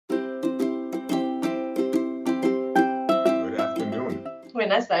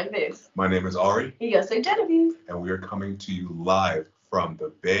Buenas tardes. My name is Ari. Y yo soy Genevieve. And we are coming to you live from the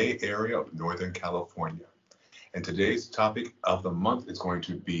Bay Area of Northern California. And today's topic of the month is going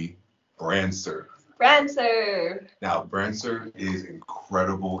to be BrandSrv. BrandSrv. Now, BrandSrv is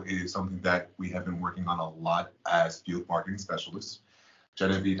incredible. It is something that we have been working on a lot as field marketing specialists.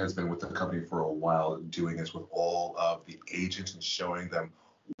 Genevieve has been with the company for a while, doing this with all of the agents and showing them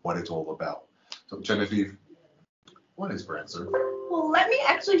what it's all about. So, Genevieve, what is BrandSrv? Well, let me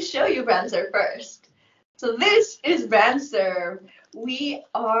actually show you BrandSrv first. So this is BrandSrv.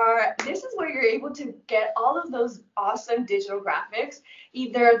 This is where you're able to get all of those awesome digital graphics.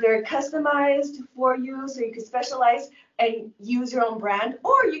 Either they're customized for you so you can specialize and use your own brand,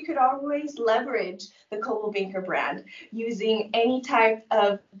 or you could always leverage the Coldwell Banker brand using any type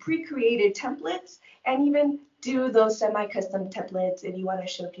of pre-created templates, and even do those semi-custom templates if you want to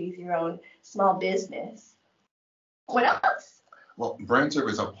showcase your own small business. What else? Well, BrandSrv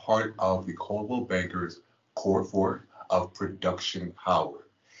is a part of the Coldwell Banker's Core 4 of production power.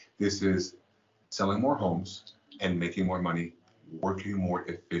 This is selling more homes and making more money, working more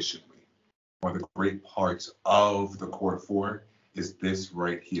efficiently. One of the great parts of the Core 4 is this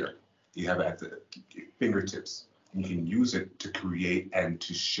right here. You have it at the fingertips. You can use it to create and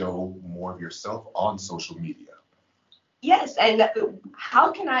to show more of yourself on social media. Yes, and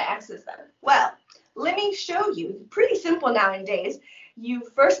how can I access them? Well, let me show you. Pretty simple nowadays.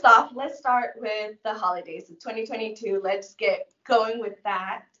 First off, let's start with the holidays. It's 2022. Let's get going with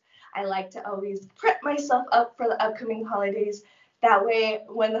that. I like to always prep myself up for the upcoming holidays. That way,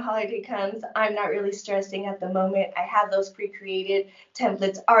 when the holiday comes, I'm not really stressing at the moment. I have those pre-created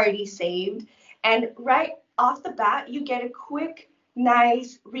templates already saved. And right off the bat, you get a quick,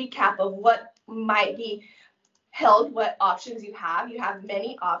 nice recap of what might be held, what options you have. You have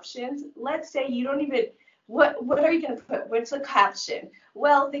many options. Let's say you don't even, what are you going to put? What's the caption?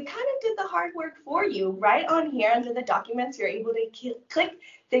 Well, they kind of did the hard work for you. Right on here under the documents, you're able to click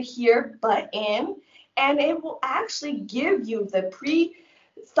the Here button, and it will actually give you the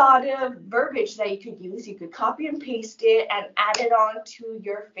pre-thought of verbiage that you could use. You could copy and paste it and add it on to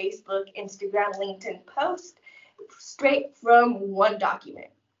your Facebook, Instagram, LinkedIn post straight from one document.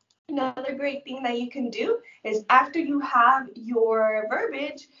 Another great thing that you can do is after you have your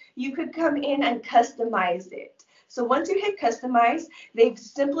verbiage, you could come in and customize it. So once you hit customize, they've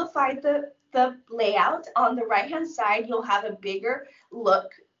simplified the layout. On the right-hand side, you'll have a bigger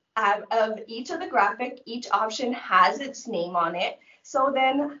look of each of the graphic. Each option has its name on it. So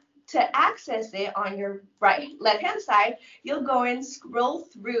then to access it on your left-hand side, you'll go and scroll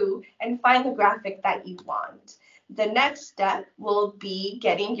through and find the graphic that you want. The next step will be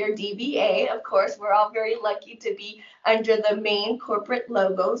getting your DBA. Of course, we're all very lucky to be under the main corporate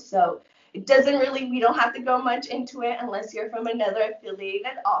logo, so we don't have to go much into it unless you're from another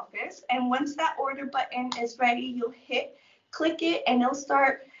affiliated office. And once that order button is ready, you'll click it, and it'll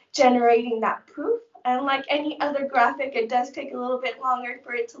start generating that proof. And like any other graphic, it does take a little bit longer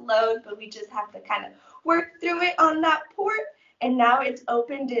for it to load, but we just have to kind of work through it on that port. And now it's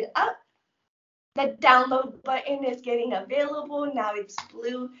opened it up. The download button is getting available. Now it's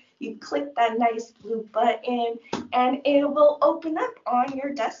blue. You click that nice blue button, and it will open up on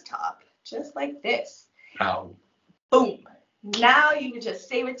your desktop, just like this. Ow. Boom. Now you can just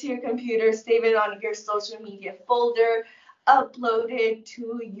save it to your computer, save it on your social media folder, upload it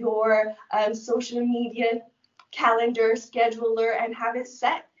to your social media calendar scheduler, and have it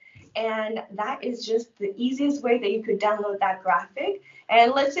set. And that is just the easiest way that you could download that graphic.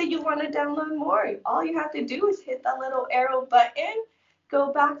 And let's say you want to download more. All you have to do is hit that little arrow button,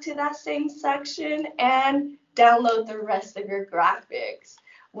 go back to that same section, and download the rest of your graphics.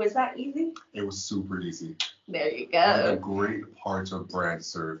 Was that easy? It was super easy. There you go. One of the great parts of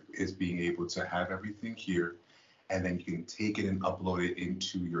BrandSrv is being able to have everything here, and then you can take it and upload it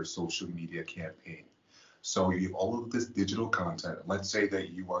into your social media campaign. So you have all of this digital content. Let's say that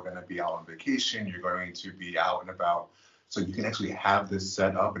you are going to be out on vacation, you're going to be out and about. So you can actually have this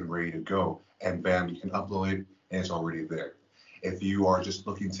set up and ready to go. And bam, you can upload it and it's already there. If you are just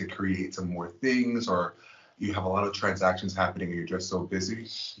looking to create some more things, or you have a lot of transactions happening and you're just so busy,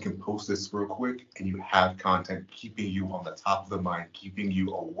 you can post this real quick and you have content keeping you on the top of the mind, keeping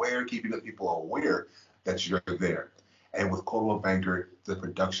you aware, keeping the people aware that you're there. And with Coldwell Banker, the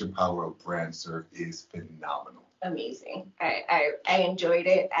production power of BrandSrv is phenomenal. Amazing. I enjoyed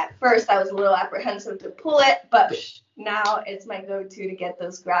it. At first, I was a little apprehensive to pull it, but now it's my go-to to get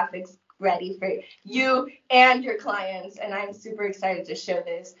those graphics ready for you and your clients. And I'm super excited to show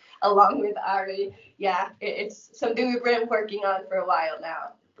this along with Ari. Yeah, it's something we've been working on for a while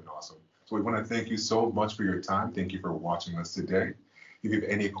now. It's been awesome. So we want to thank you so much for your time. Thank you for watching us today. If you have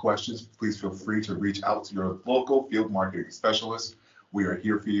any questions, please feel free to reach out to your local field marketing specialist. We are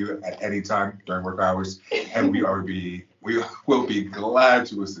here for you at any time during work hours, and we will be glad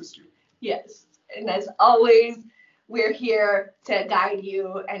to assist you. Yes, and as always, we're here to guide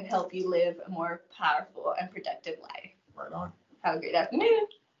you and help you live a more powerful and productive life. Right on. Have a great afternoon.